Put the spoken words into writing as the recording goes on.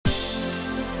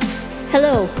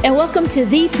Hello, and welcome to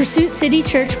the Pursuit City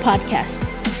Church podcast.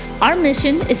 Our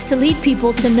mission is to lead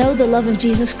people to know the love of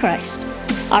Jesus Christ.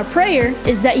 Our prayer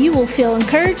is that you will feel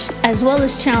encouraged as well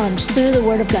as challenged through the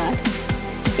Word of God.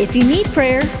 If you need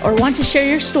prayer or want to share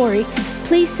your story,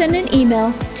 please send an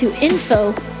email to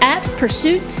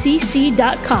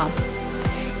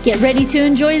info@pursuitcc.com. Get ready to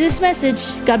enjoy this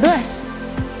message. God bless.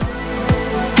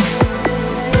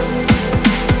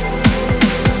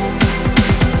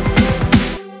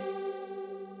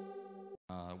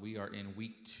 We are in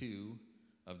week 2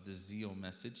 of the zeal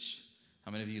message.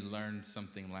 How many of you learned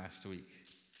something last week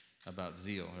about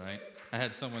zeal, right? I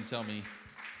had someone tell me,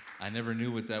 I never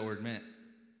knew what that word meant.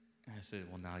 And I said,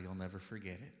 well, now you'll never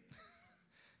forget it.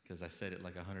 Because I said it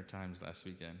like 100 times last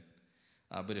weekend.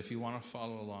 But if you want to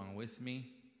follow along with me,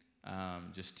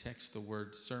 just text the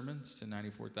word sermons to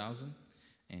 94,000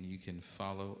 and you can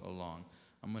follow along.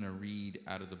 I'm going to read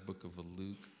out of the book of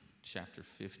Luke, chapter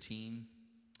 15.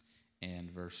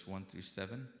 And verse 1 through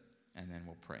 7, and then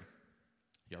we'll pray.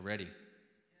 Y'all ready?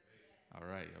 All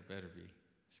right, y'all better be.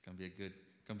 It's gonna be a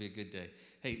good day.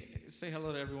 Hey, say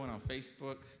hello to everyone on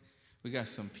Facebook. We got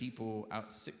some people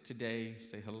out sick today.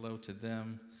 Say hello to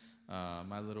them.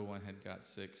 My little one had got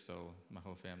sick, so my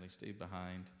whole family stayed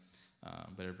behind.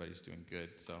 But everybody's doing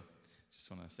good. So just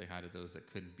want to say hi to those that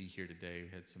couldn't be here today. We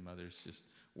had some others just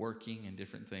working and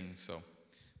different things. So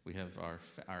we have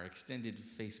our extended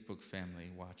Facebook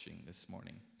family watching this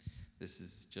morning. This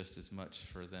is just as much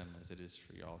for them as it is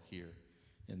for y'all here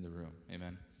in the room.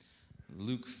 Amen.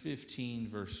 Luke 15,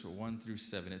 verse 1 through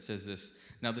 7. It says this: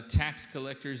 Now the tax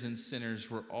collectors and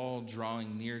sinners were all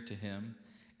drawing near to him,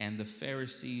 and the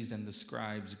Pharisees and the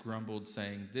scribes grumbled,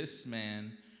 saying, This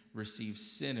man receives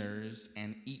sinners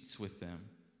and eats with them.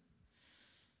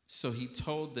 So he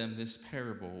told them this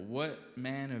parable: What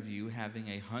man of you, having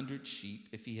 100 sheep,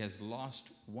 if he has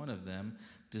lost one of them,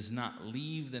 does not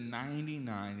leave the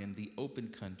 99 in the open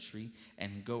country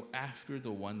and go after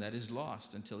the one that is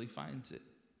lost until he finds it?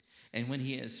 And when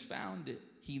he has found it,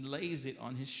 he lays it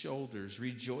on his shoulders,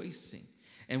 rejoicing.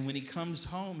 And when he comes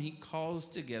home, he calls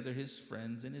together his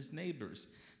friends and his neighbors,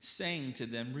 saying to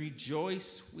them,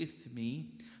 Rejoice with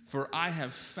me, for I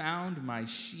have found my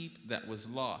sheep that was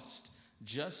lost.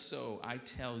 Just so, I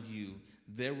tell you,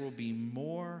 there will be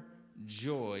more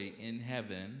joy in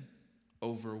heaven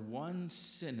over one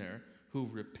sinner who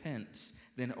repents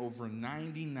than over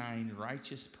 99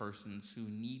 righteous persons who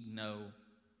need no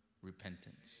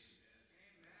repentance.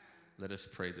 Let us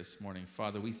pray this morning.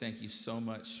 Father, we thank you so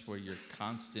much for your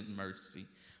constant mercy,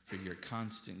 for your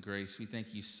constant grace. We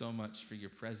thank you so much for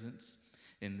your presence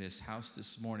in this house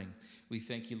this morning. We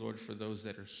thank you, Lord, for those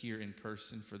that are here in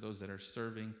person, for those that are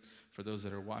serving, for those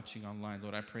that are watching online.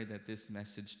 Lord, I pray that this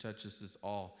message touches us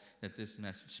all, that this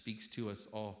message speaks to us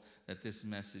all, that this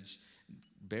message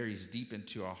buries deep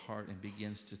into our heart and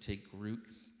begins to take root,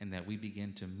 and that we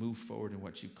begin to move forward in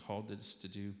what you called us to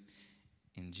do.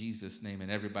 In Jesus' name. And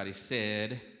everybody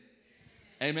said,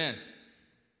 Amen.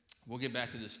 We'll get back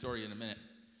to this story in a minute.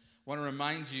 I want to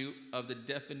remind you of the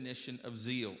definition of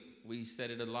zeal. We said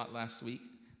it a lot last week.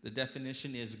 The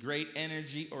definition is great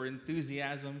energy or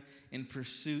enthusiasm in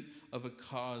pursuit of a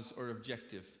cause or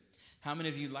objective. How many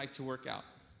of you like to work out?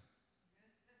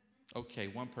 Okay,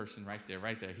 one person right there.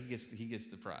 He gets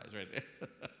the prize right there.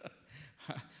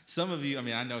 Some of you,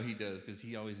 I know he does, because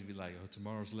he always be like,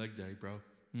 tomorrow's leg day, bro.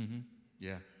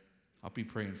 Yeah, I'll be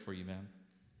praying for you, man.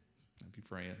 I'll be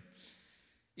praying.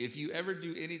 If you ever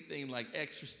do anything like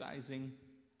exercising,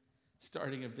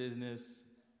 starting a business,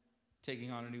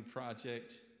 taking on a new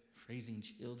project, raising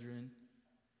children,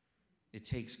 it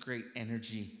takes great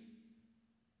energy,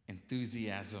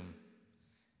 enthusiasm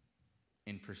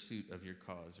in pursuit of your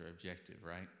cause or objective,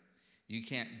 right? You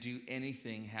can't do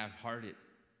anything half-hearted,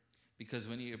 because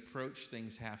when you approach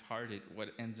things half-hearted,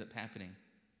 what ends up happening?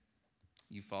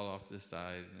 You fall off to the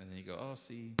side, and then you go,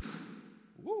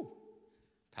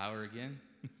 power again.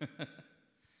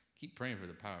 Keep praying for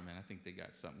the power, man. I think they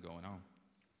got something going on.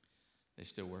 They're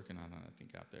still working on it, I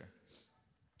think, out there.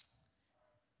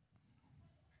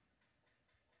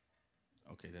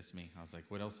 Okay, that's me. I was like,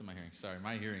 what else am I hearing? Sorry,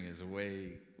 my hearing is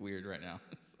way weird right now,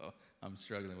 so I'm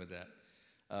struggling with that.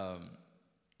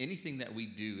 Anything that we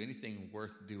do, anything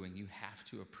worth doing, you have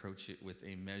to approach it with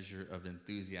a measure of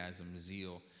enthusiasm,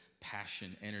 zeal,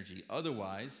 passion, energy.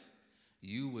 Otherwise,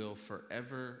 you will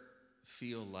forever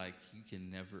feel like you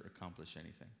can never accomplish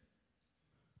anything.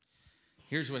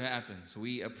 Here's what happens.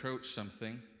 We approach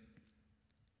something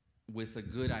with a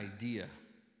good idea.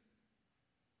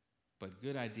 But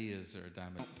good ideas are a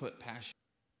diamond. Don't put passion.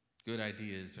 Good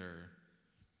ideas are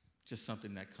just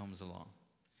something that comes along.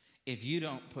 If you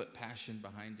don't put passion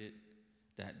behind it,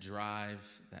 that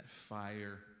drive, that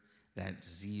fire, that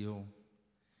zeal,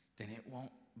 then it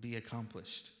won't be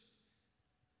accomplished.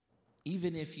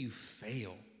 Even if you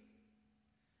fail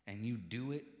and you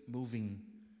do it moving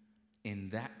in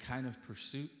that kind of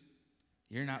pursuit,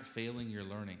 you're not failing, you're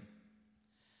learning.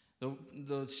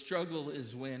 The struggle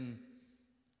is when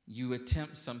you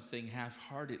attempt something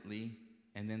half-heartedly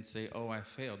and then say, oh, I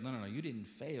failed. No, you didn't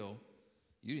fail.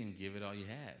 You didn't give it all you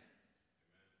had.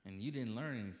 And you didn't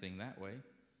learn anything that way.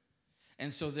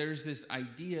 And so there's this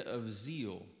idea of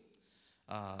zeal,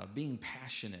 being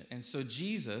passionate. And so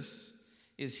Jesus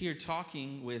is here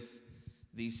talking with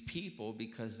these people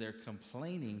because they're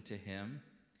complaining to him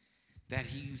that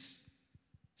he's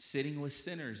sitting with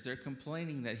sinners. They're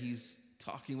complaining that he's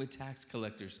talking with tax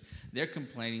collectors. They're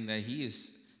complaining that he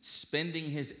is spending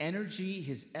his energy,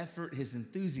 his effort, his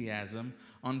enthusiasm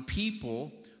on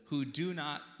people who do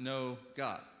not know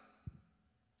God.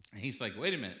 And he's like,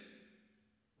 wait a minute.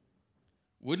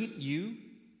 Wouldn't you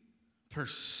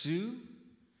pursue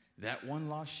that one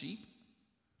lost sheep?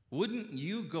 Wouldn't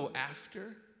you go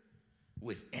after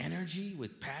with energy,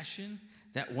 with passion,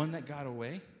 that one that got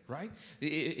away, right?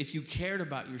 If you cared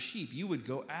about your sheep, you would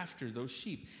go after those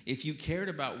sheep. If you cared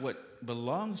about what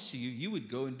belongs to you, you would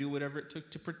go and do whatever it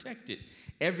took to protect it.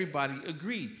 Everybody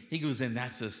agreed. He goes, and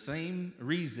that's the same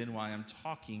reason why I'm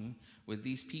talking with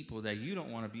these people that you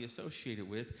don't want to be associated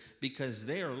with, because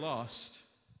they are lost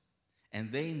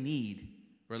and they need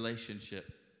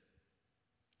relationship.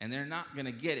 And they're not going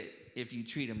to get it if you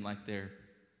treat them like they're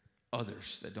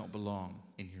others that don't belong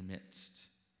in your midst.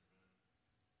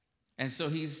 And so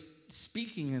he's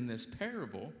speaking in this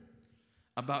parable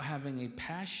about having a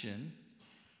passion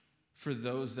for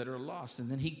those that are lost. And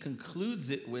then he concludes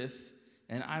it with,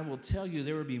 and I will tell you,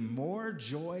 there will be more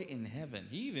joy in heaven.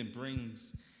 He even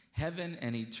brings heaven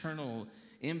and eternal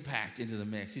impact into the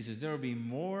mix. He says there will be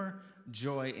more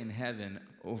joy in heaven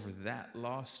over that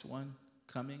lost one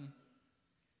coming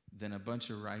than a bunch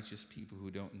of righteous people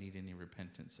who don't need any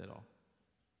repentance at all.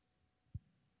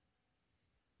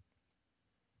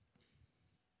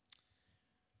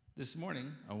 This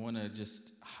morning, I want to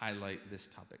just highlight this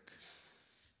topic,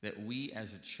 that we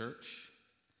as a church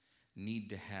need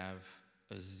to have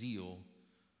a zeal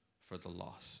for the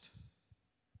lost.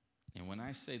 And when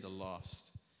I say the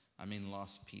lost, I mean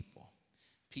lost people.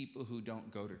 People who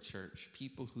don't go to church,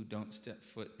 people who don't step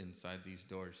foot inside these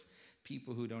doors,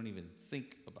 people who don't even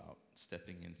think about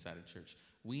stepping inside a church.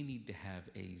 We need to have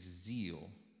a zeal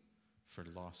for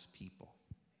lost people.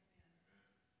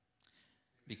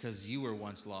 Because you were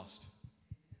once lost.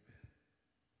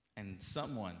 And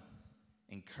someone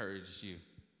encouraged you.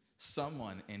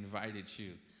 Someone invited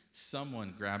you.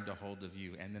 Someone grabbed a hold of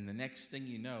you. And then the next thing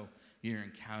you know, you're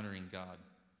encountering God.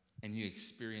 And you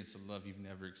experience a love you've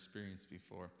never experienced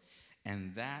before.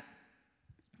 And that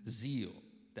zeal,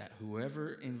 that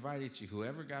whoever invited you,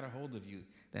 whoever got a hold of you,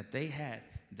 that they had,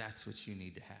 that's what you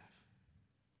need to have.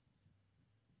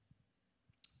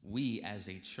 We as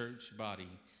a church body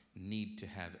need to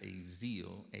have a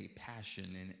zeal, a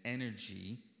passion, an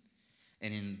energy,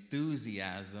 an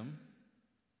enthusiasm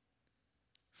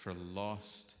for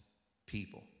lost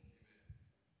people.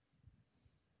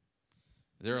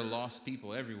 There are lost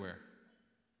people everywhere.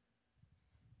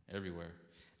 Everywhere.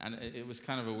 And it was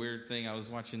kind of a weird thing. I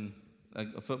was watching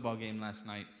a football game last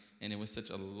night, and it was such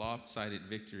a lopsided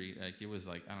victory. Like, it was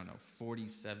like,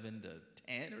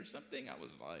 47-10 or something. I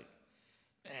was like,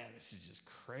 man, this is just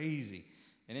crazy.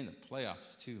 And in the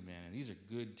playoffs too, man. And these are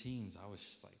good teams. I was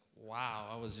just like, wow.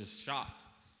 I was just shocked.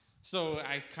 So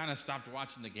I kind of stopped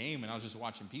watching the game, and I was just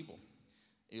watching people.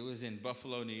 It was in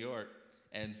Buffalo, New York.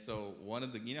 And so one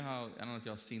of the, you know how, I don't know if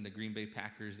y'all seen the Green Bay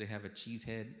Packers, they have a cheese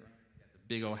head, the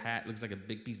big old hat, looks like a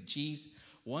big piece of cheese.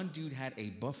 One dude had a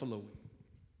buffalo wing.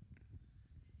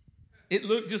 It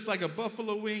looked just like a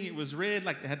buffalo wing. It was red,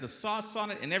 like it had the sauce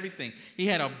on it and everything. He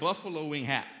had a buffalo wing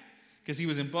hat because he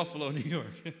was in Buffalo, New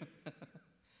York.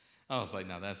 I was like,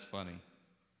 now that's funny.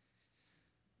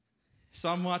 So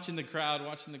I'm watching the crowd,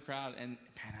 and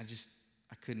man,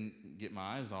 I couldn't get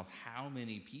my eyes off how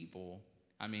many people.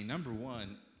 I mean, number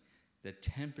one, the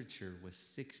temperature was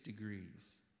 6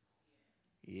 degrees.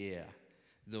 Yeah.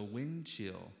 The wind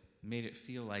chill made it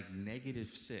feel like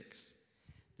 -6.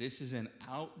 This is an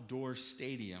outdoor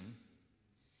stadium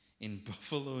in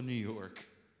Buffalo, New York,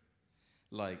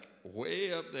 like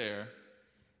way up there,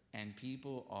 and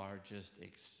people are just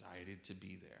excited to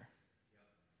be there.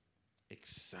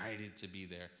 Excited to be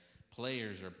there.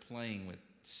 Players are playing with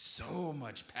so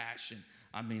much passion.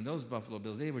 I mean, those Buffalo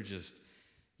Bills, they were just,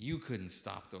 you couldn't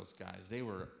stop those guys. They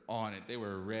were on it. They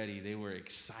were ready. They were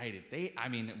excited.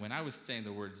 When I was saying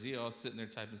the word zeal, I was sitting there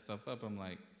typing stuff up. I'm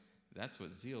like, That's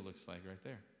what zeal looks like right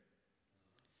there.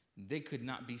 They could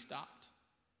not be stopped.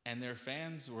 And their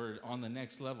fans were on the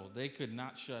next level. They could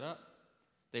not shut up.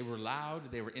 They were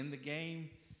loud. They were in the game.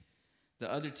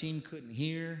 The other team couldn't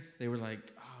hear. They were like,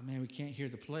 oh, man, we can't hear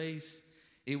the place.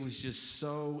 It was just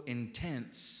so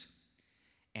intense.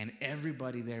 And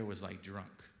everybody there was like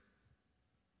drunk.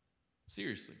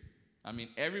 Seriously. I mean,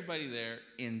 everybody there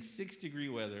in 6-degree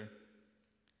weather,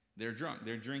 they're drunk.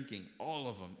 They're drinking, all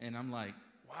of them. And I'm like,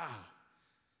 wow.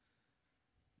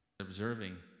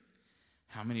 Observing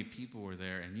how many people were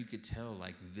there, and you could tell,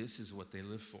 like, this is what they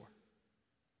live for.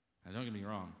 Now, don't get me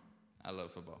wrong. I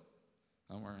love football.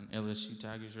 I'm wearing LSU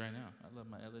Tigers right now. I love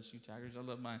my LSU Tigers. I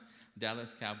love my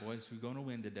Dallas Cowboys, who are going to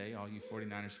win today. All you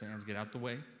 49ers fans, get out the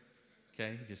way.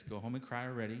 Okay? Just go home and cry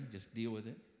already. Just deal with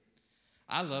it.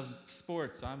 I love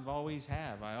sports. I've always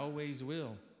have. I always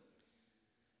will.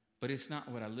 But it's not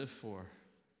what I live for.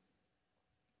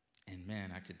 And,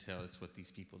 man, I could tell it's what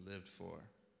these people lived for.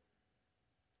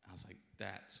 I was like,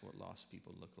 that's what lost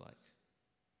people look like,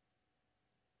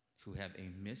 who have a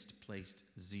misplaced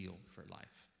zeal for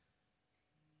life.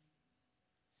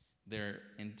 Their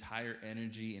entire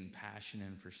energy and passion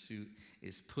and pursuit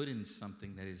is put in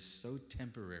something that is so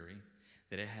temporary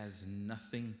that it has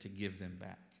nothing to give them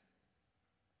back.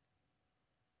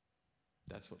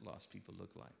 That's what lost people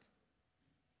look like.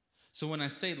 So when I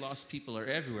say lost people are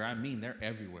everywhere, I mean they're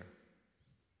everywhere.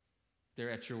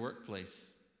 They're at your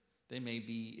workplace. They may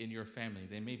be in your family.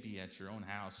 They may be at your own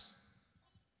house.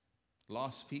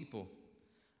 Lost people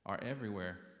are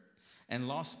everywhere. And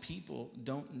lost people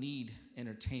don't need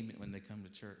entertainment when they come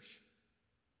to church.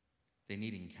 They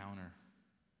need encounter.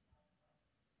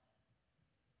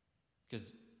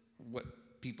 Because what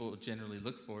people generally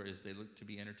look for is they look to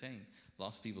be entertained.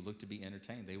 Lost people look to be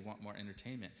entertained. They want more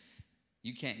entertainment.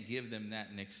 You can't give them that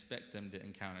and expect them to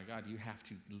encounter God. You have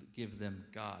to give them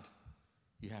God.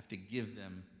 You have to give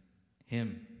them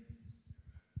Him.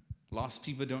 Lost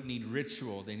people don't need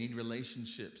ritual. They need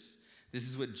relationships. This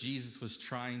is what Jesus was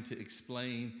trying to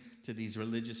explain to these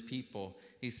religious people.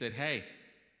 He said, hey,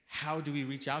 how do we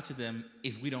reach out to them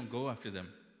if we don't go after them?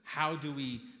 How do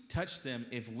we touch them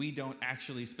if we don't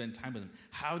actually spend time with them?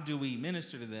 How do we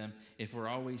minister to them if we're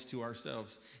always to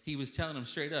ourselves? He was telling them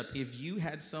straight up, if you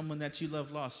had someone that you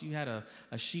love lost, you had a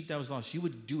sheep that was lost, you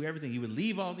would do everything. You would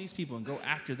leave all these people and go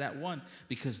after that one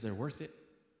because they're worth it.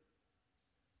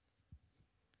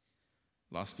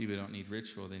 Lost people don't need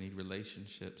ritual, they need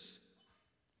relationships.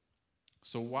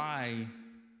 So why,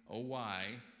 oh why,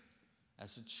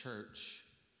 as a church,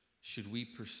 should we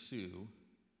pursue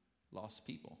lost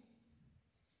people?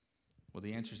 Well,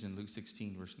 the answer is in Luke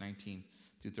 16, verse 19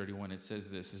 through 31. It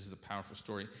says this is a powerful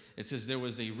story. It says, there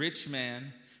was a rich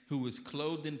man who was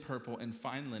clothed in purple and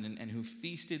fine linen and who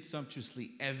feasted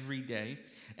sumptuously every day.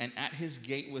 And at his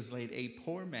gate was laid a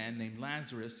poor man named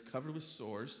Lazarus, covered with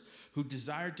sores, who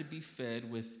desired to be fed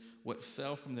with what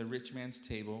fell from the rich man's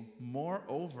table.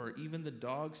 Moreover, even the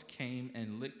dogs came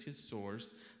and licked his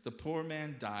sores. The poor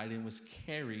man died and was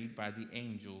carried by the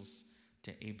angels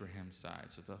to Abraham's side.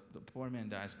 So the poor man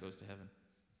dies, goes to heaven.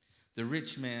 The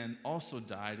rich man also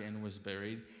died and was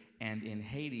buried, and in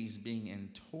Hades, being in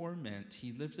torment,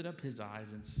 he lifted up his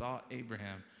eyes and saw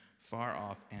Abraham far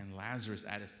off and Lazarus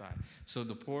at his side. So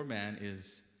the poor man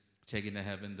is taken to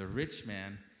heaven. The rich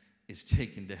man is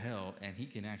taken to hell, and he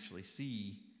can actually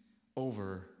see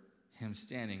over him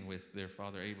standing with their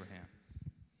father Abraham.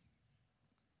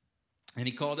 And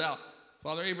he called out,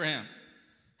 Father Abraham,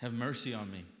 have mercy on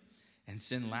me, and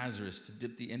send Lazarus to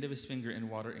dip the end of his finger in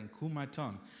water and cool my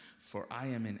tongue, for I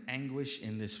am in anguish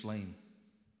in this flame.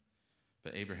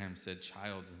 But Abraham said,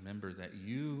 child, remember that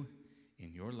you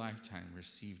in your lifetime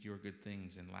received your good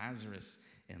things, and Lazarus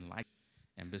in life.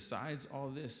 And besides all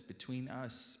this, between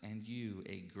us and you,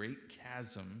 a great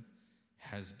chasm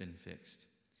has been fixed,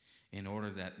 in order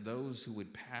that those who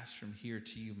would pass from here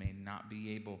to you may not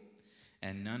be able,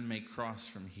 and none may cross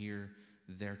from here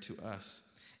there to us.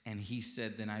 And he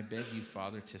said, then I beg you,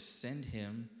 Father, to send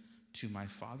him to my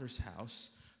father's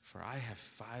house, for I have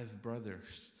 5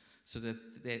 brothers, so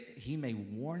that he may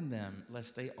warn them,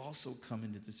 lest they also come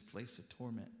into this place of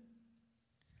torment.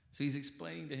 So he's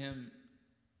explaining to him,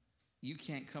 you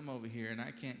can't come over here, and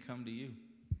I can't come to you.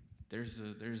 There's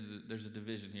a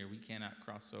division here. We cannot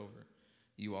cross over.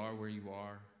 You are where you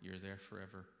are. You're there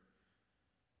forever.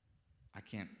 I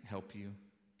can't help you,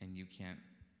 and you can't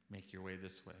make your way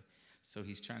this way. So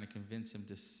he's trying to convince him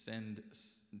to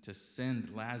send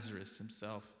Lazarus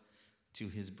himself to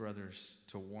his brothers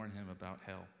to warn him about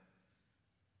hell.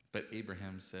 But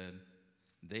Abraham said,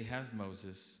 they have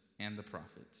Moses and the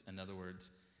prophets. In other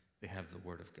words, they have the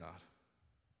word of God.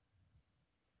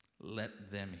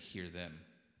 let them hear them.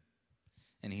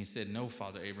 And he said, no,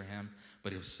 Father Abraham,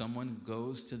 but if someone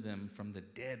goes to them from the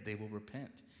dead, they will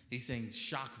repent. He's saying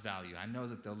shock value. I know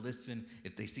that they'll listen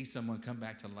if they see someone come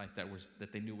back to life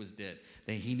that they knew was dead.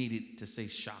 Then he needed to say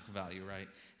shock value, right?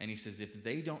 And he says, if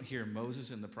they don't hear Moses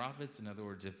and the prophets, in other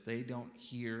words, if they don't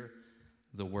hear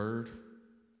the word,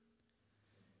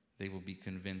 they will be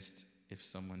convinced if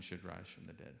someone should rise from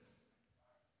the dead.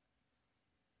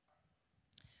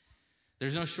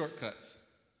 There's no shortcuts,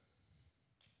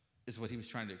 is what he was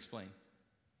trying to explain.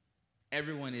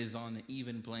 Everyone is on an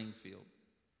even playing field.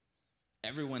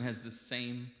 Everyone has the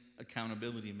same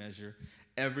accountability measure.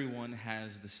 Everyone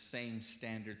has the same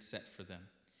standard set for them.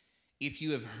 If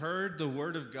you have heard the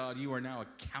word of God, you are now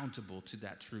accountable to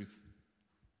that truth.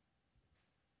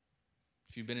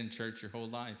 If you've been in church your whole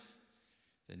life,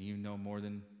 then you know more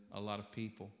than a lot of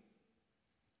people.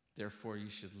 Therefore, you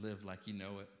should live like you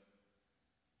know it.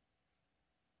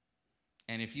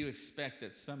 And if you expect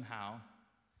that somehow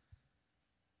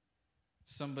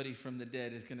somebody from the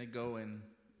dead is going to go and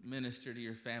minister to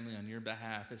your family on your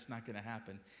behalf, it's not going to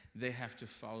happen. They have to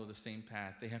follow the same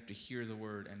path. They have to hear the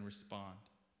word and respond.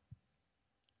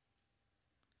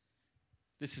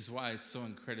 This is why it's so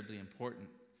incredibly important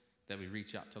that we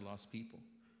reach out to lost people.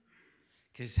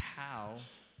 Because how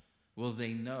will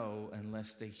they know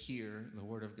unless they hear the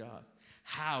word of God?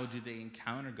 How do they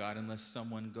encounter God unless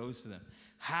someone goes to them?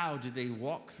 How do they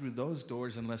walk through those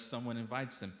doors unless someone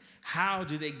invites them? How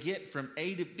do they get from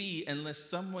A to B unless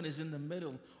someone is in the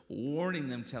middle warning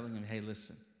them, telling them, hey,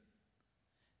 listen,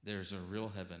 there's a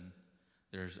real heaven,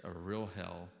 there's a real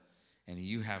hell, and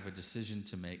you have a decision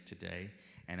to make today,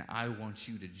 and I want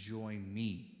you to join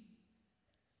me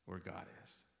where God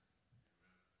is.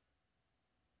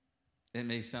 It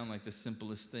may sound like the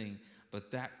simplest thing,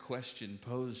 but that question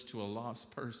posed to a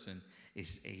lost person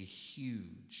is a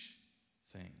huge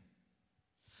thing.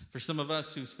 For some of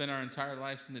us who spent our entire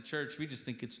lives in the church, we just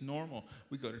think it's normal.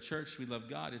 We go to church, we love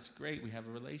God, it's great, we have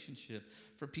a relationship.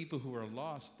 For people who are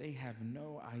lost, they have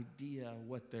no idea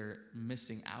what they're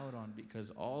missing out on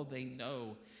because all they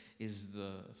know is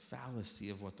the fallacy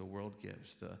of what the world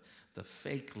gives, the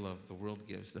fake love the world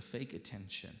gives, the fake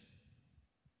attention.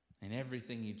 And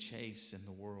everything you chase in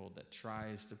the world that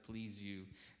tries to please you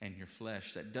and your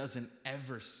flesh, that doesn't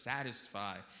ever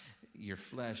satisfy your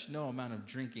flesh. No amount of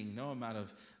drinking, no amount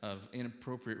of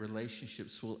inappropriate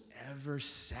relationships will ever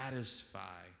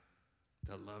satisfy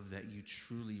the love that you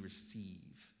truly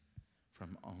receive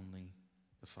from only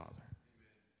the Father.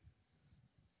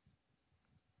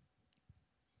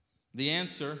 The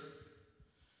answer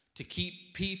to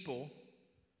keep people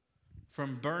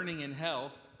from burning in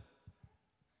hell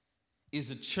is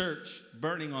a church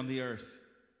burning on the earth.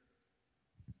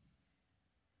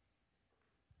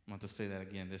 I want to say that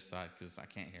again this side because I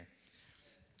can't hear.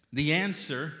 The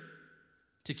answer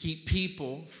to keep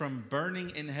people from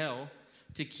burning in hell,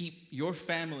 to keep your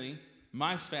family,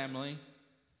 my family,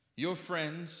 your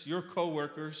friends, your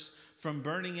co-workers from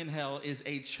burning in hell is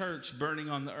a church burning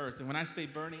on the earth. And when I say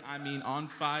burning, I mean on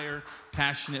fire,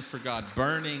 passionate for God,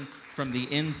 burning from the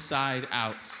inside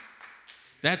out.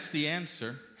 That's the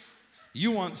answer.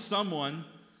 You want someone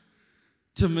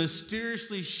to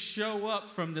mysteriously show up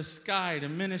from the sky to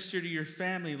minister to your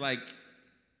family like,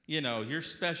 you're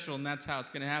special and that's how it's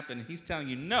going to happen. And he's telling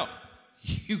you, no,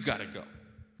 you got to go.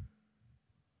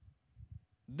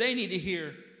 They need to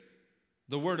hear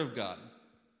the word of God.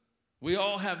 We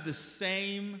all have the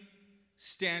same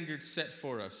standard set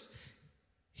for us.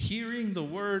 Hearing the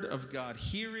word of God,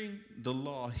 hearing the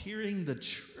law, hearing the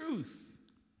truth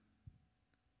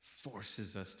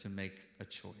forces us to make a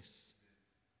choice.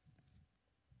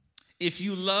 If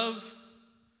you love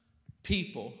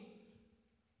people,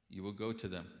 you will go to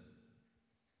them.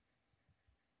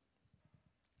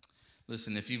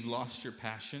 Listen, if you've lost your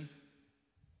passion,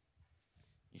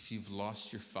 if you've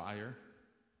lost your fire,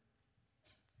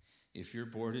 if you're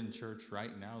bored in church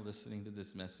right now listening to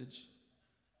this message,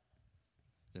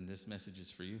 then this message is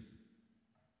for you.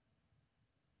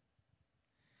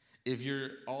 If you're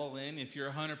all in, if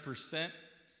you're 100%,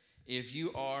 if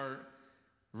you are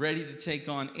ready to take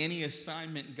on any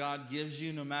assignment God gives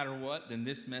you no matter what, then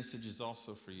this message is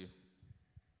also for you.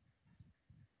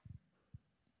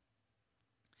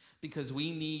 Because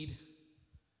we need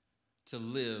to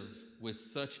live with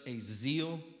such a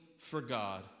zeal for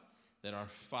God that our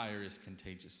fire is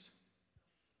contagious.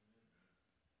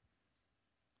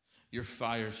 Your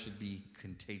fire should be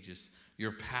contagious.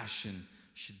 Your passion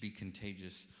should be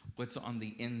contagious. What's on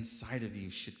the inside of you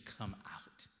should come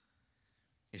out.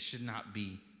 It should not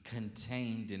be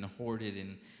contained and hoarded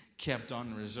and kept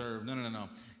on reserve. No.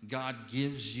 God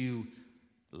gives you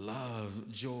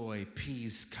love, joy,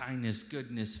 peace, kindness,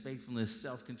 goodness, faithfulness,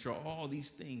 self-control, all these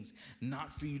things,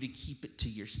 not for you to keep it to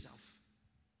yourself.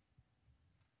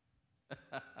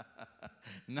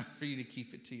 Not for you to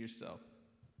keep it to yourself.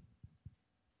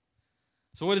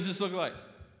 So what does this look like?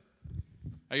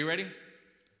 Are you ready?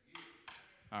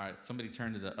 All right, somebody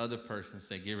turn to the other person and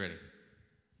say, get ready.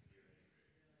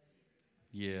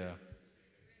 Yeah.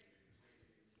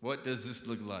 What does this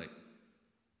look like?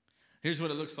 Here's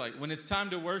what it looks like. When it's time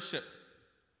to worship,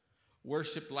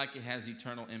 worship like it has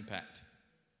eternal impact.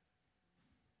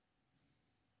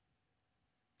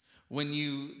 When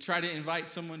you try to invite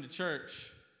someone to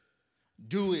church,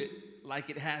 do it like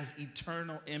it has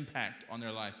eternal impact on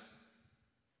their life.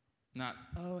 Not,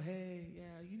 oh, hey,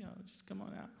 yeah, just come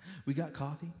on out. We got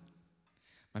coffee.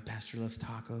 My pastor loves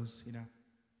tacos,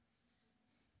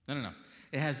 No.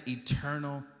 It has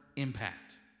eternal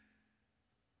impact.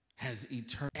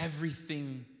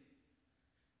 Everything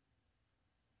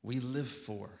we live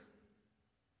for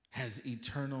has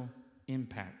eternal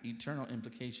impact, eternal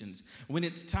implications. When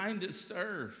it's time to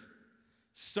serve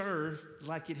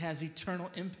like it has eternal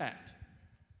impact.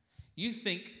 You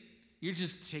think you're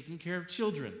just taking care of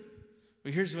children.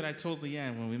 Well, here's what I told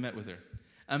Leanne when we met with her.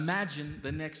 Imagine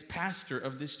the next pastor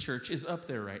of this church is up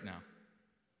there right now.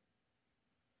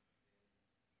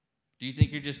 Do you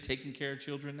think you're just taking care of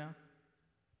children now?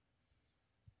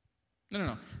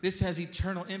 No. This has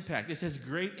eternal impact. This has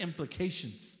great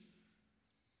implications.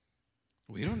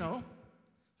 We don't know.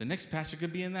 The next pastor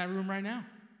could be in that room right now,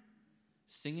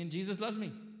 singing Jesus Loves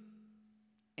Me.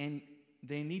 And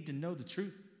they need to know the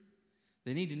truth.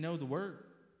 They need to know the word.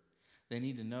 They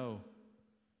need to know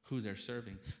who they're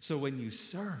serving. So when you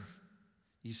serve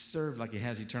like it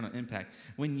has eternal impact.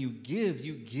 When you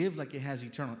give like it has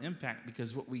eternal impact,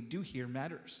 because what we do here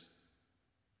matters.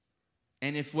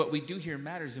 And if what we do here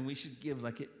matters, then we should give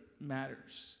like it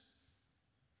matters.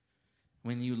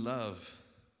 When you love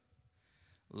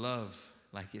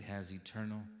like it has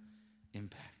eternal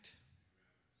impact.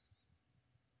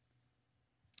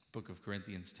 Book of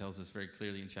Corinthians tells us very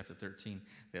clearly in chapter 13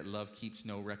 that love keeps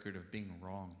no record of being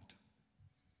wronged.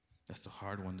 That's a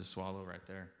hard one to swallow right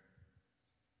there.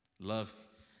 Love,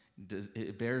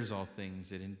 it bears all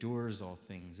things. It endures all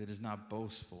things. It is not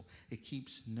boastful. It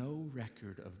keeps no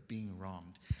record of being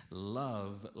wronged.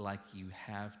 Love like you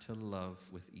have to love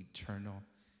with eternal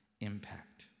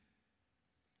impact.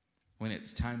 When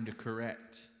it's time to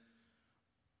correct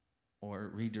or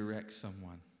redirect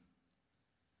someone,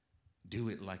 do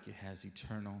it like it has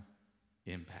eternal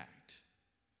impact.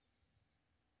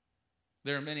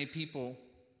 There are many people,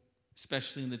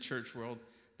 especially in the church world,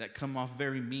 that come off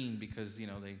very mean because,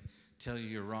 they tell you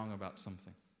you're wrong about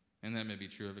something. And that may be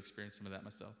true. I've experienced some of that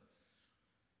myself.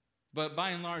 But by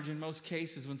and large, in most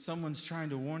cases, when someone's trying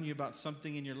to warn you about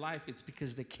something in your life, it's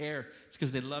because they care. It's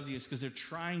because they love you. It's because they're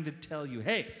trying to tell you,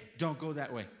 hey, don't go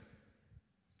that way.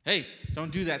 Hey,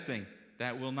 don't do that thing.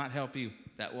 That will not help you.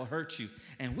 That will hurt you.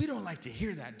 And we don't like to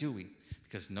hear that, do we?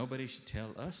 Because nobody should tell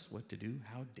us what to do.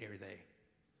 How dare they?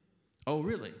 Oh,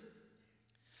 really?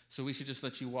 So we should just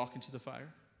let you walk into the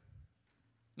fire?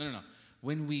 No.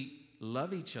 When we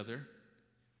love each other,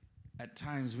 at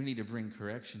times we need to bring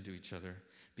correction to each other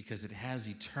because it has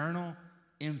eternal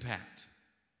impact.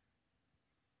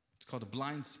 It's called a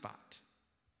blind spot.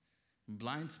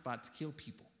 Blind spots kill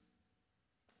people.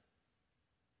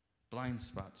 Blind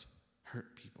spots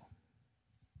hurt people.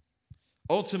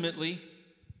 Ultimately,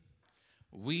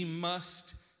 we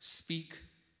must speak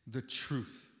the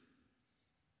truth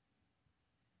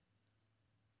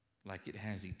like it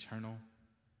has eternal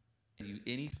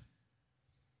impact.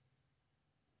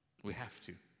 We have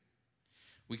to.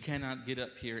 We cannot get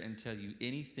up here and tell you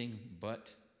anything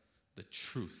but the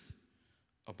truth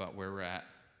about where we're at,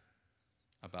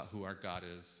 about who our God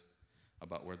is,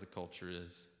 about where the culture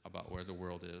is, about where the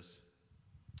world is.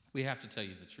 We have to tell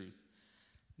you the truth.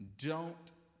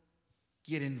 Don't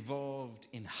get involved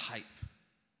in hype.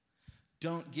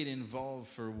 Don't get involved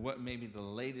for what may be the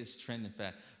latest trend and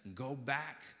fad. Go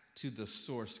back to the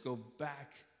source. Go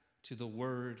back to the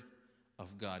Word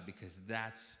of God, because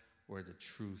that's where the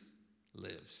truth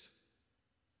lives.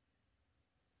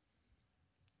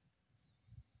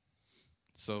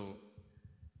 So,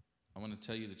 I want to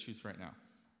tell you the truth right now.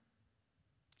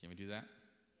 Can we do that?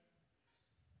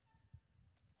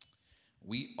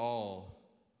 We all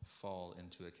fall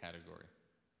into a category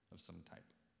of some type.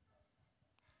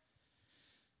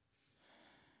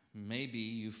 Maybe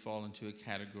you fall into a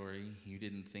category you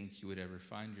didn't think you would ever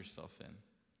find yourself in.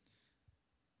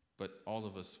 But all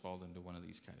of us fall into one of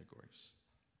these categories.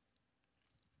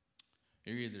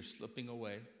 You're either slipping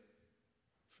away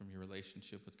from your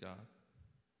relationship with God,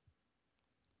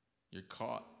 You're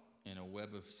caught in a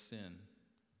web of sin.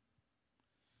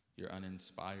 You're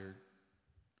uninspired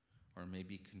or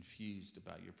maybe confused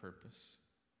about your purpose.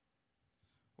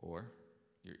 Or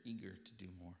you're eager to do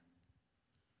more.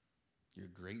 You're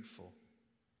grateful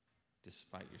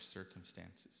despite your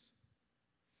circumstances.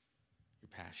 You're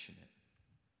passionate.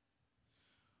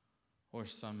 Or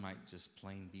some might just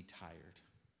plain be tired.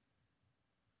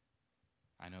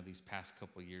 I know these past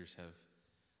couple years have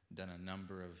done a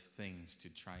number of things to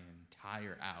try and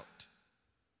tire out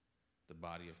the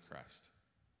body of Christ.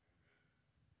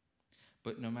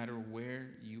 But no matter where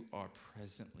you are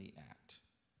presently at,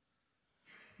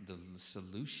 the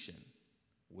solution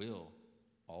will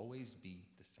always be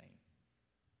the same.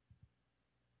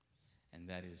 And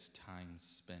that is time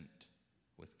spent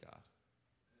with God.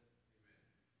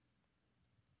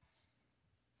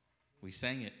 We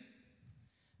sang it.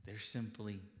 There's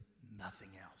simply nothing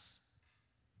else.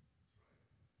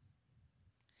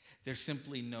 There's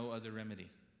simply no other remedy.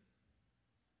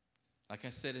 Like I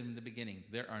said in the beginning,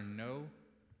 there are no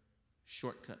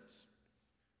shortcuts.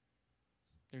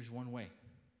 There's one way.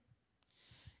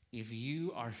 If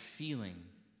you are feeling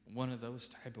one of those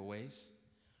type of ways,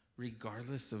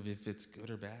 regardless of if it's good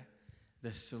or bad,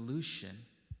 the solution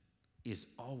is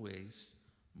always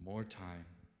more time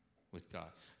with God.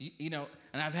 You know,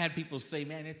 and I've had people say,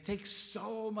 man, it takes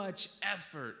so much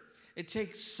effort. It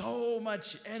takes so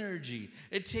much energy.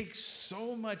 It takes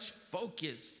so much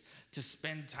focus to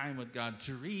spend time with God,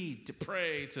 to read, to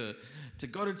pray, to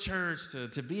go to church,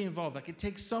 to be involved. Like, it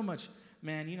takes so much.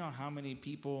 Man, you know how many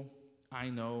people I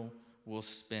know will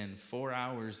spend 4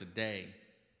 hours a day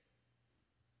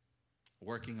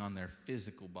working on their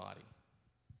physical body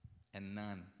and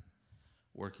none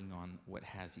working on what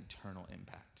has eternal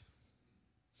impact?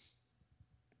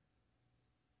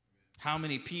 How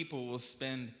many people will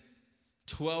spend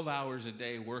 12 hours a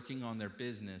day working on their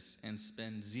business and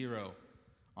spend 0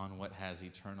 on what has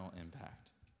eternal impact?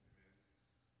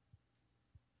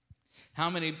 How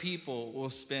many people will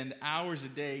spend hours a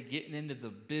day getting into the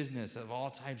business of all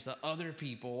types of other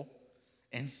people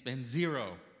and spend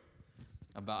 0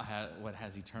 about what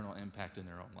has eternal impact in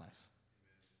their own life?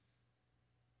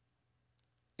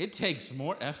 It takes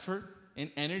more effort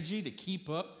and energy to keep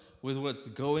up with what's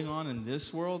going on in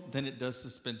this world than it does to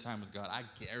spend time with God. I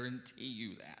guarantee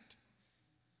you that.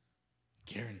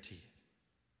 Guarantee it.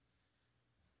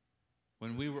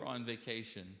 When we were on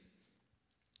vacation,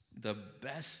 the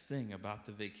best thing about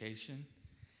the vacation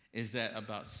is that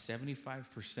about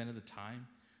 75% of the time,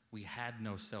 we had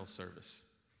no cell service.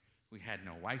 We had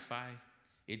no Wi-Fi.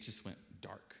 It just went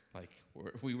dark. Like,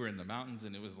 we were in the mountains,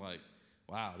 and it was like,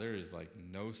 wow, there is like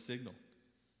no signal.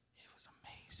 It was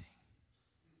amazing.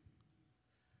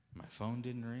 My phone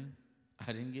didn't ring.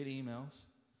 I didn't get emails.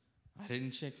 I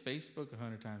didn't check Facebook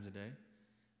 100 times a day.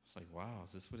 It's like, wow,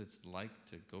 is this what it's like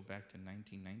to go back to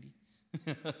 1990?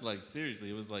 Like, seriously,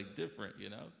 it was like different, you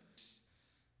know?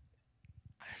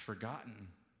 I've forgotten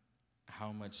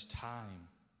how much time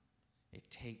it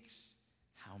takes,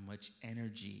 how much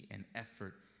energy and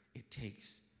effort it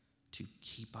takes to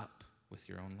keep up with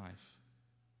your own life.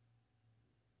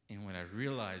 And when I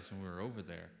realized when we were over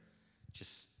there,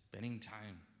 just spending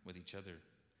time with each other,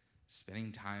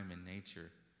 spending time in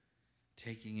nature,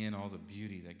 taking in all the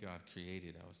beauty that God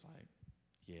created, I was like,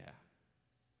 yeah,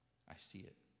 I see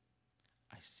it.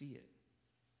 I see it.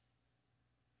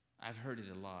 I've heard it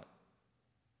a lot.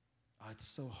 Oh, it's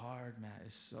so hard, Matt.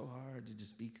 It's so hard to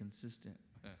just be consistent.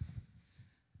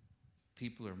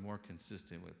 People are more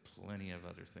consistent with plenty of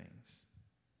other things.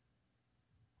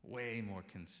 Way more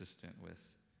consistent with,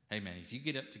 hey, man, if you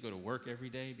get up to go to work every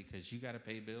day because you got to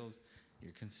pay bills,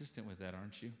 you're consistent with that,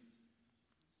 aren't you?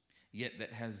 Yet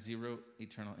that has 0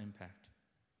 eternal impact.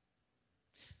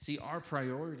 See, our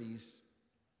priorities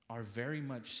are very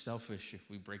much selfish if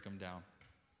we break them down.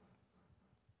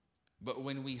 But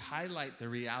when we highlight the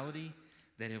reality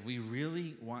that if we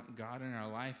really want God in our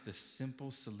life, the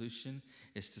simple solution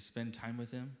is to spend time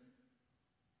with Him,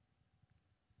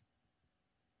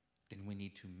 then we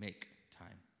need to make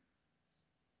time.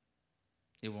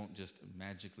 It won't just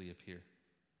magically appear.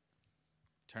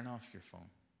 Turn off your phone.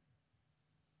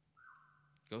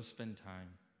 Go spend time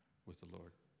with the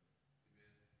Lord.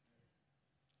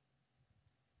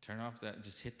 Turn off that,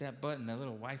 just hit that button, that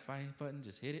little Wi-Fi button,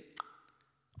 just hit it.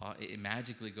 It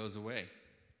magically goes away.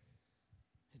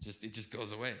 It just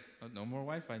goes away. No more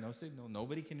Wi-Fi, no signal.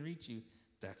 Nobody can reach you.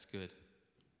 That's good.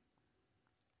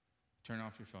 Turn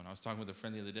off your phone. I was talking with a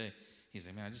friend the other day. He's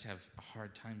like, man, I just have a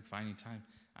hard time finding time.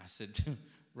 I said,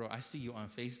 bro, I see you on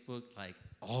Facebook like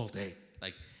all day.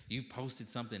 Like, you posted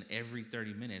something every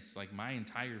 30 minutes. Like, my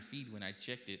entire feed when I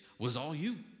checked it was all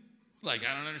you. Like,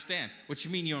 I don't understand. What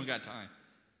you mean you don't got time?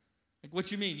 Like,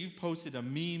 what you mean? You posted a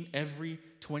meme every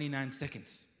 29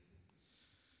 seconds.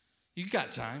 You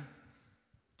got time.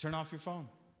 Turn off your phone.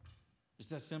 It's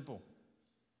that simple.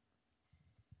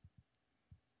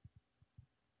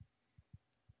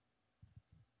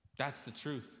 That's the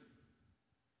truth.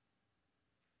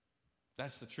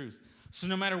 That's the truth. So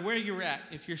no matter where you're at,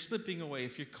 if you're slipping away,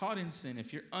 if you're caught in sin,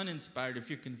 if you're uninspired, if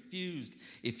you're confused,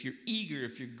 if you're eager,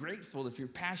 if you're grateful, if you're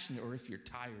passionate, or if you're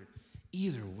tired,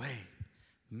 either way,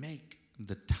 make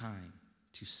the time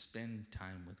to spend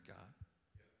time with God.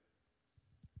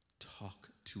 Talk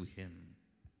to him,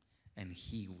 and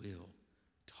he will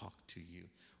talk to you.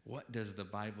 What does the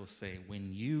Bible say?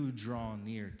 When you draw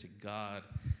near to God,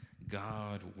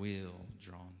 God will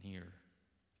draw near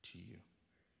to you.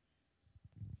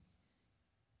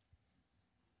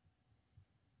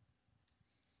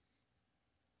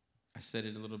 I said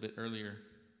it a little bit earlier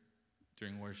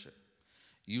during worship.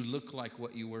 You look like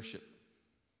what you worship.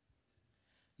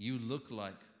 You look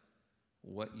like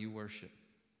what you worship.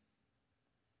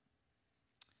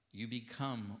 You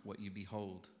become what you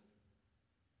behold.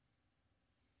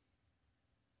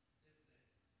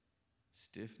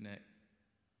 Stiff neck.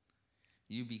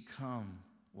 You become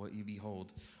what you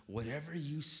behold. Whatever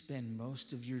you spend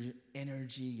most of your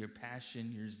energy, your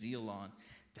passion, your zeal on,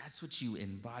 that's what you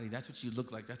embody. That's what you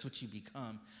look like. That's what you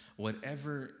become.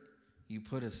 Whatever you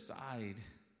put aside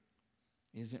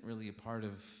isn't really a part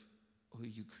of who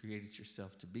you created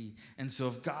yourself to be. And so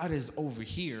if God is over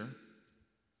here,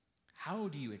 how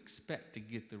do you expect to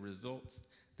get the results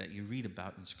that you read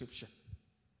about in Scripture,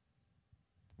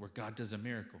 where God does a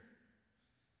miracle?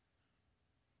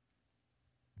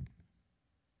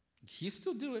 He'll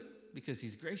still do it because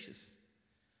he's gracious.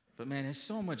 But man, it's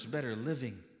so much better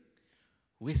living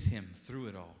with him through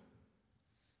it all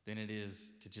than it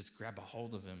is to just grab a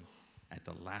hold of him at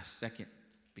the last second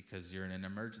because you're in an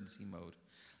emergency mode.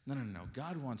 No.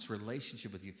 God wants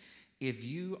relationship with you. If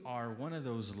you are one of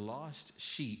those lost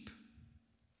sheep,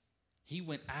 he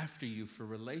went after you for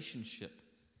relationship,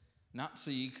 not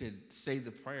so you could say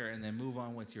the prayer and then move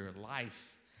on with your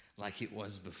life like it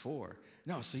was before.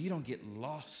 No, so you don't get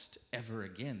lost ever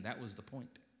again. That was the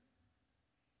point.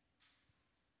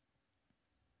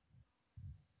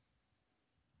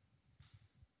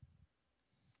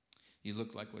 You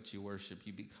look like what you worship.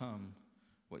 You become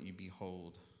what you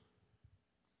behold.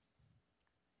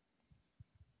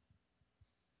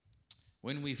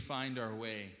 When we find our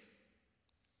way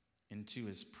into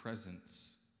his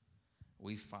presence,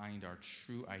 we find our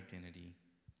true identity,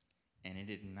 and it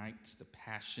ignites the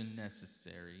passion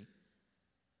necessary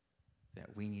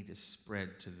that we need to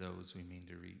spread to those we mean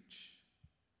to reach.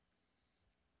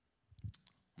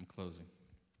 I'm closing.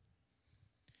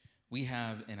 We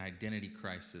have an identity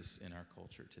crisis in our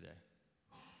culture today.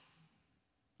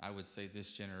 I would say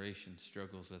this generation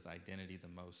struggles with identity the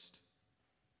most.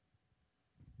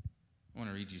 I want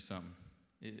to read you something.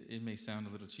 It may sound a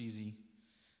little cheesy,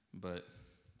 but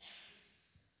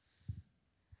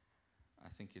I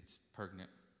think it's pertinent.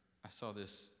 I saw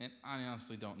this, and I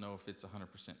honestly don't know if it's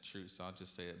 100% true, so I'll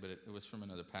just say it, but it was from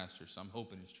another pastor, so I'm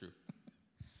hoping it's true.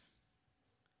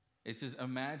 It says,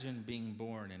 imagine being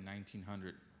born in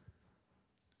 1900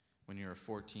 when you're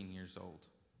 14 years old.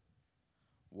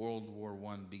 World War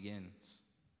I begins,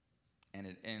 and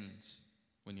it ends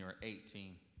when you're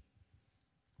 18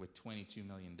 with 22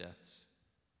 million deaths.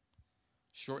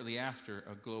 Shortly after,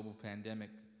 a global pandemic,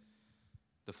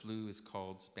 the flu is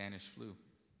called Spanish flu.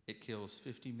 It kills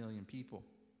 50 million people.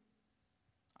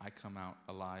 I come out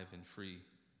alive and free,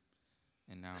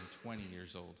 and now I'm 20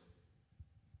 years old.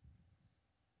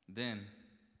 Then,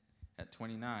 at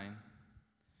 29,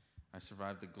 I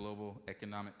survived the global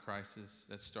economic crisis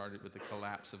that started with the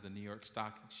collapse of the New York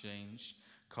Stock Exchange,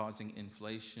 causing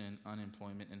inflation,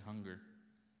 unemployment, and hunger.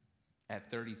 At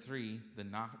 33, the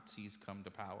Nazis come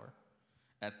to power.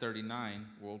 At 39,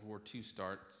 World War II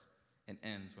starts and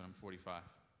ends when I'm 45.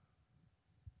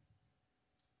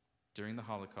 During the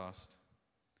Holocaust,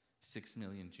 6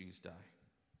 million Jews die.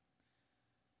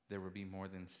 There will be more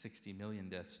than 60 million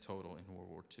deaths total in World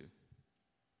War II.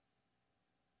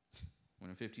 When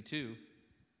I'm 52,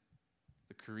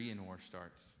 the Korean War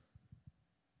starts.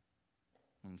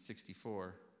 When I'm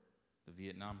 64, the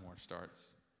Vietnam War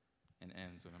starts and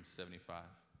ends when I'm 75.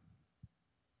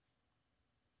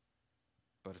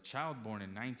 But a child born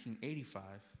in 1985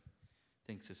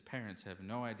 thinks his parents have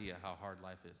no idea how hard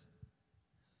life is.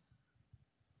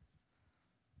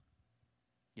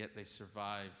 Yet they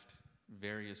survived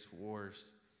various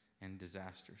wars and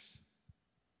disasters.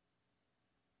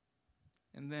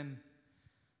 And then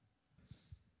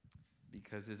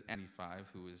because his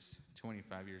 95, who is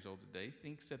 25 years old today,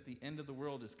 thinks that the end of the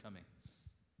world is coming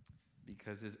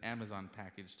because his Amazon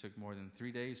package took more than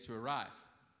 3 days to arrive.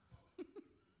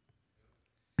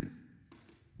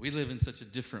 We live in such a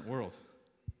different world.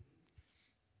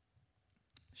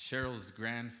 Cheryl's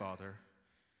grandfather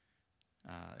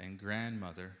and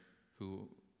grandmother, who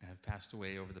have passed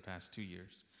away over the past 2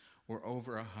 years, were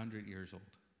over 100 years old.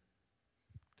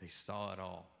 They saw it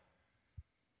all.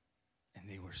 And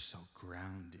they were so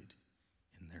grounded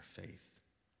in their faith.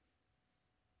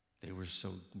 They were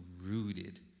so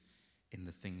rooted in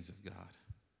the things of God.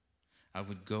 I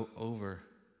would go over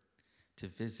to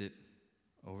visit,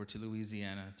 over to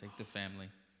Louisiana, take the family,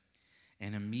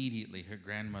 and immediately her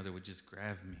grandmother would just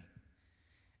grab me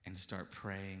and start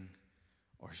praying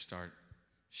or start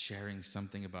sharing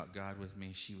something about God with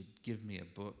me. She would give me a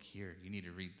book. Here, you need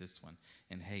to read this one.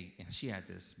 And she had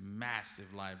this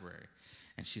massive library.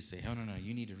 And she'd say, oh, no,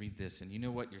 you need to read this. And you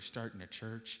know what? You're starting a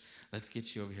church. Let's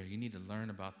get you over here. You need to learn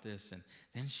about this. And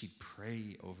then she'd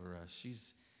pray over us.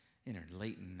 She's in her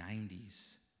late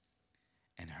 90s,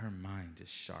 and her mind is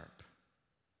sharp.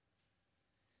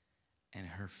 And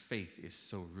her faith is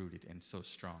so rooted and so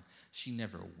strong. She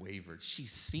never wavered.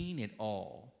 She's seen it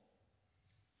all.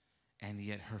 And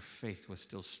yet her faith was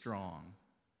still strong.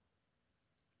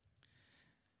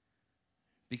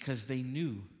 Because they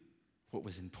knew what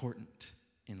was important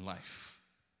in life.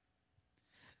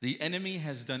 The enemy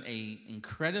has done an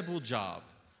incredible job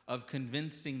of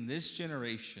convincing this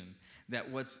generation that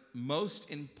what's most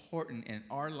important in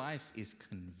our life is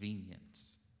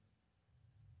convenience.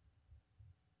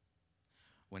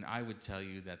 When I would tell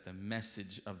you that the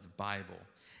message of the Bible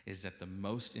is that the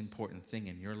most important thing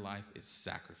in your life is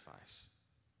sacrifice.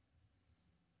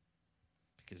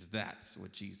 Because that's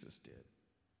what Jesus did.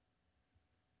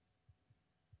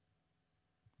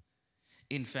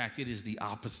 In fact, it is the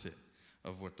opposite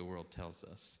of what the world tells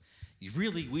us.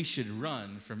 We should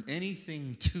run from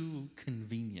anything too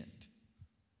convenient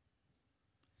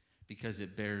because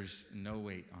it bears no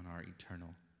weight on our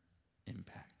eternal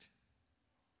impact.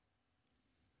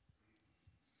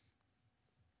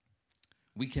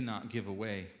 We cannot give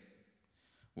away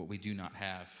what we do not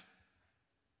have.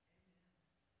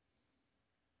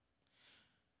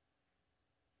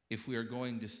 If we are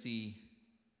going to see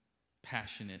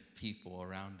passionate people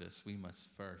around us, we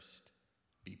must first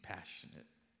be passionate.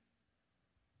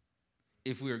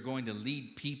 If we are going to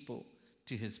lead people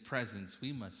to his presence,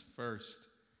 we must first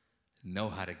know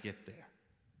how to get there.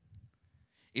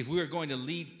 If we are going to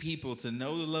lead people to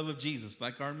know the love of Jesus,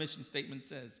 like our mission statement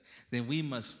says, then we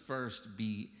must first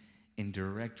be in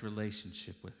direct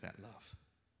relationship with that love.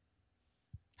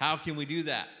 How can we do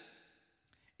that?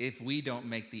 If we don't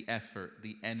make the effort,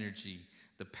 the energy,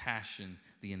 the passion,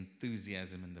 the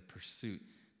enthusiasm, and the pursuit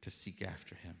to seek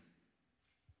after him.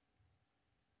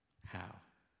 How?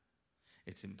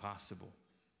 It's impossible.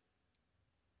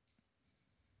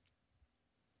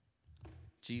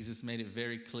 Jesus made it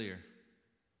very clear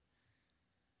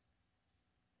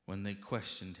when they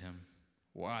questioned him,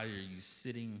 why are you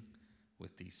sitting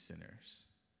with these sinners?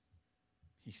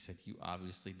 He said, you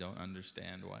obviously don't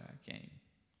understand why I came.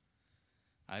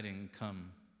 I didn't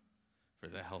come for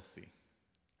the healthy.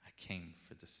 I came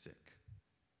for the sick.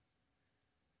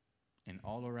 And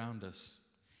all around us,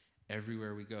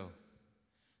 everywhere we go,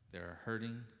 there are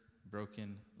hurting,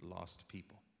 broken, lost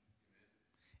people.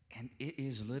 And it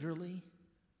is literally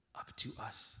up to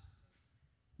us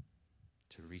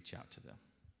to reach out to them.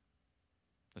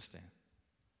 Let's stand.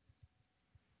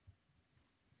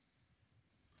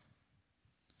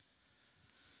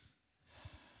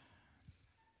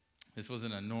 This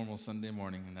wasn't a normal Sunday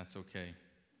morning, and that's okay.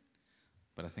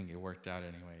 But I think it worked out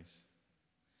anyways.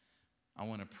 I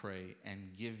want to pray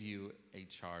and give you a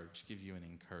charge, give you an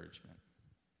encouragement.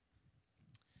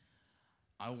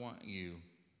 I want you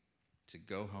to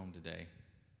go home today,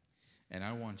 and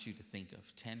I want you to think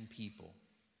of 10 people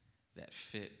that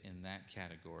fit in that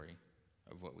category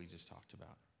of what we just talked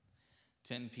about.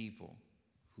 10 people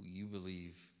who you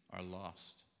believe are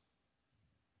lost,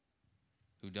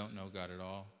 who don't know God at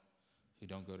all, who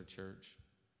don't go to church.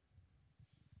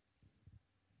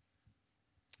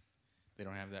 They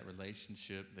don't have that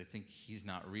relationship. They think he's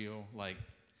not real.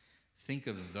 Think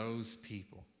of those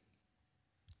people.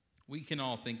 We can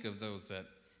all think of those that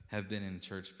have been in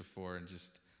church before and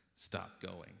just stopped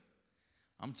going.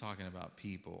 I'm talking about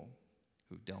people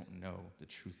who don't know the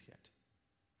truth yet,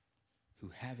 who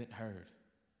haven't heard.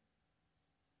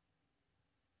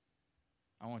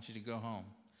 I want you to go home.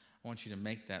 I want you to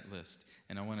make that list,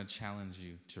 and I want to challenge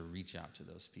you to reach out to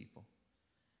those people.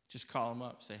 Just call them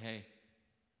up. Say, hey,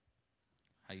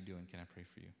 how you doing? Can I pray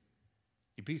for you?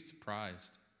 You'd be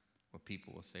surprised what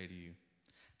people will say to you.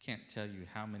 Can't tell you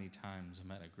how many times I'm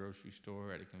at a grocery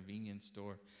store, at a convenience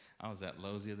store. I was at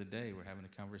Lowe's the other day. We're having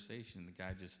a conversation. And the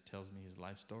guy just tells me his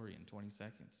life story in 20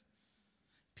 seconds.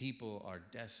 People are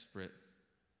desperate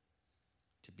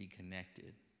to be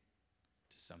connected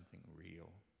to something real.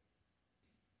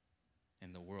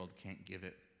 And the world can't give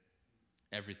it.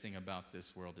 Everything about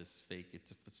this world is fake.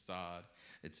 It's a facade.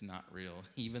 It's not real.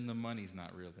 Even the money's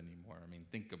not real anymore. I mean,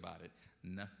 think about it.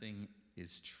 Nothing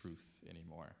is truth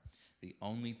anymore. The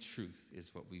only truth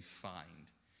is what we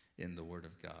find in the Word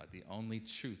of God. The only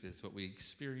truth is what we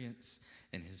experience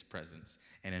in His presence.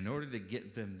 And in order to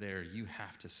get them there, you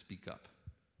have to speak up.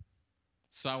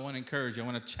 So I want to encourage you. I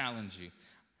want to challenge you.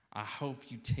 I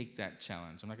hope you take that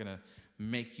challenge. I'm not going to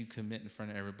make you commit in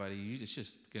front of everybody. It's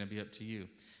just going to be up to you.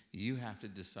 You have to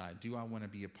decide, do I want to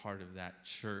be a part of that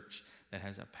church that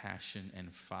has a passion and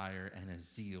fire and a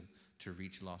zeal to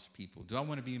reach lost people? Do I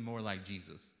want to be more like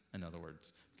Jesus, in other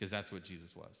words? Because that's what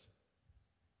Jesus was.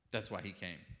 That's why He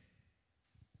came.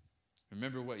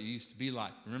 Remember what you used to be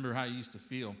like. Remember how you used to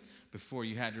feel before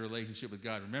you had your relationship with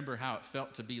God. Remember how it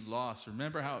felt to be lost.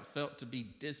 Remember how it felt to be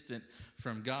distant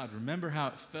from God. Remember how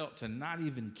it felt to not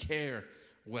even care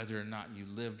whether or not you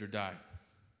lived or died.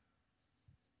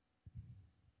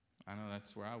 I know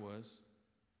that's where I was.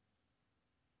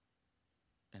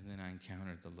 And then I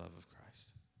encountered the love of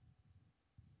Christ.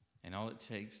 And all it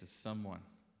takes is someone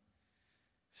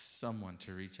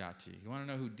to reach out to you. You want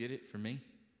to know who did it for me?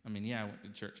 I mean, yeah, I went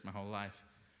to church my whole life.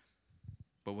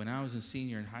 But when I was a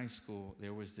senior in high school,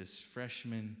 there was this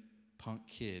freshman punk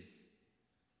kid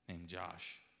named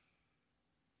Josh.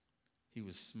 He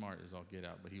was smart as all get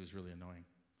out, but he was really annoying.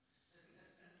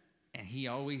 And he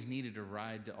always needed a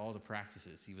ride to all the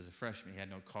practices. He was a freshman. He had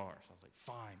no car. So I was like,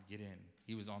 fine, get in.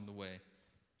 He was on the way.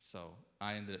 So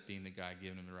I ended up being the guy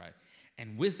giving him the ride.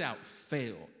 And without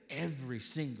fail, every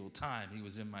single time he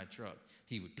was in my truck,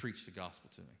 he would preach the gospel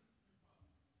to me.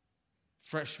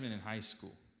 Freshman in high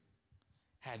school.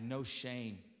 Had no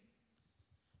shame.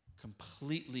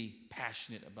 Completely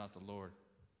passionate about the Lord.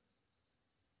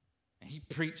 And he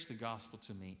preached the gospel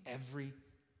to me every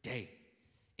day.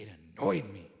 It annoyed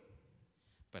me.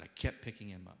 But I kept picking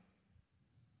him up.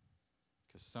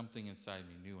 Because something inside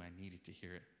me knew I needed to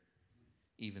hear it.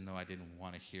 Even though I didn't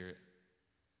want to hear it.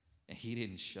 And he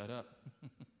didn't shut up.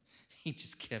 He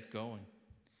just kept going.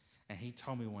 And he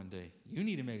told me one day, you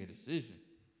need to make a decision.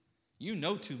 You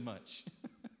know too much.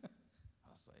 I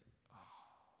was like, oh.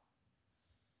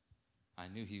 I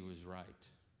knew he was right.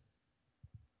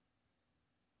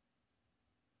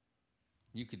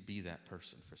 You could be that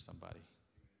person for somebody.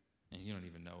 And you don't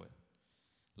even know it.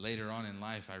 Later on in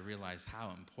life, I realized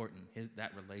how important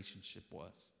that relationship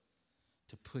was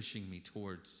to pushing me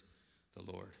towards the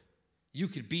Lord. You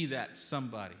could be that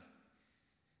somebody.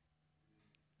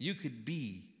 You could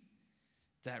be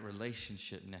that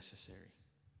relationship necessary.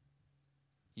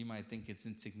 You might think it's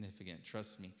insignificant.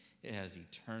 Trust me, it has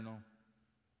eternal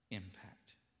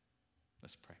impact.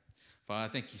 Let's pray. Father, I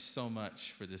thank you so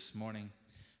much for this morning,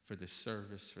 for this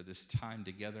service, for this time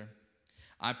together.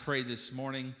 I pray this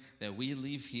morning that we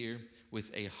leave here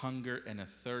with a hunger and a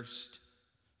thirst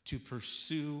to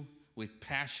pursue with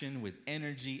passion, with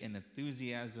energy and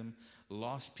enthusiasm,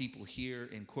 lost people here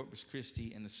in Corpus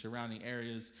Christi and the surrounding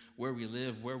areas where we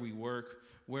live, where we work,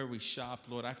 where we shop.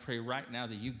 Lord, I pray right now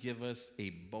that you give us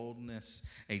a boldness,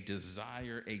 a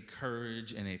desire, a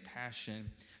courage, and a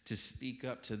passion to speak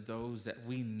up to those that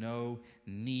we know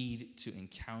need to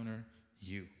encounter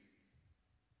you.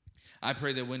 I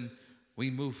pray that when we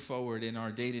move forward in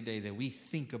our day-to-day, that we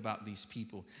think about these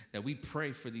people, that we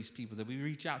pray for these people, that we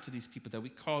reach out to these people, that we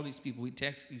call these people, we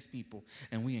text these people,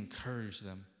 and we encourage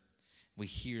them. We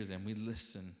hear them, we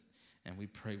listen, and we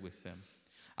pray with them.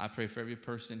 I pray for every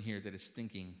person here that is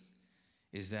thinking,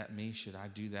 is that me? Should I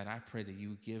do that? I pray that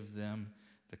you give them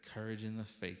the courage and the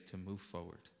faith to move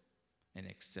forward and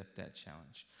accept that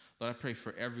challenge. Lord, I pray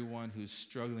for everyone who's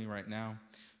struggling right now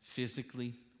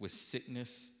physically with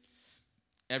sickness,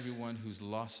 everyone who's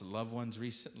lost loved ones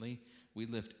recently. We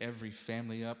lift every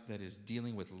family up that is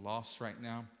dealing with loss right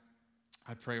now.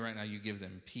 I pray right now you give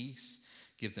them peace,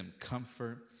 give them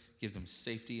comfort, give them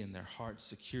safety in their heart,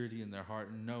 security in their heart,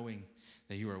 knowing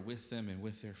that you are with them and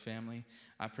with their family.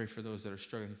 I pray for those that are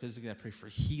struggling physically. I pray for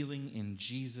healing in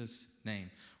Jesus'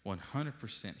 name.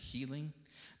 100% healing,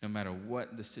 no matter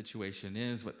what the situation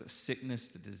is, what the sickness,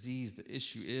 the disease, the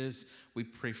issue is. We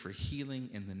pray for healing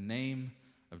in the name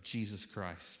of Jesus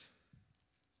Christ.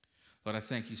 Lord, I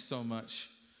thank you so much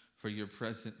for your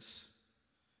presence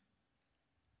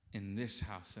in this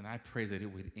house, and I pray that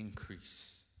it would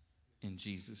increase in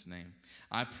Jesus' name.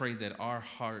 I pray that our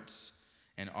hearts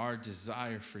And our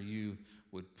desire for you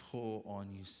would pull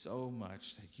on you so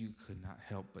much that you could not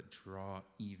help but draw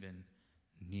even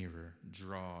nearer,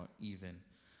 draw even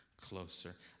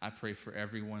closer. I pray for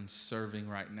everyone serving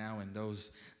right now and those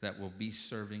that will be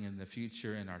serving in the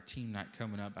future and our team night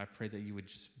coming up. I pray that you would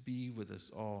just be with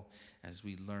us all as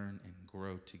we learn and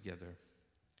grow together.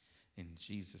 In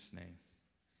Jesus' name.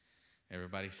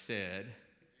 Everybody said,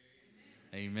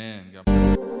 amen.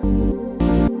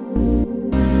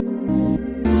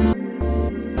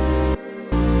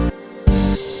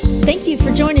 Thank you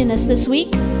for joining us this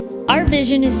week. Our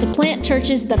vision is to plant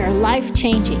churches that are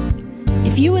life-changing.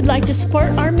 If you would like to support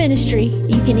our ministry,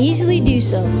 you can easily do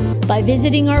so by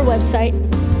visiting our website,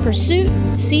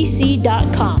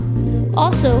 pursuitcc.com.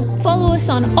 Also, follow us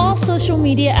on all social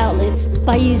media outlets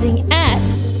by using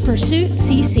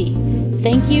 @PursuitCC.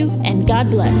 Thank you, and God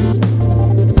bless.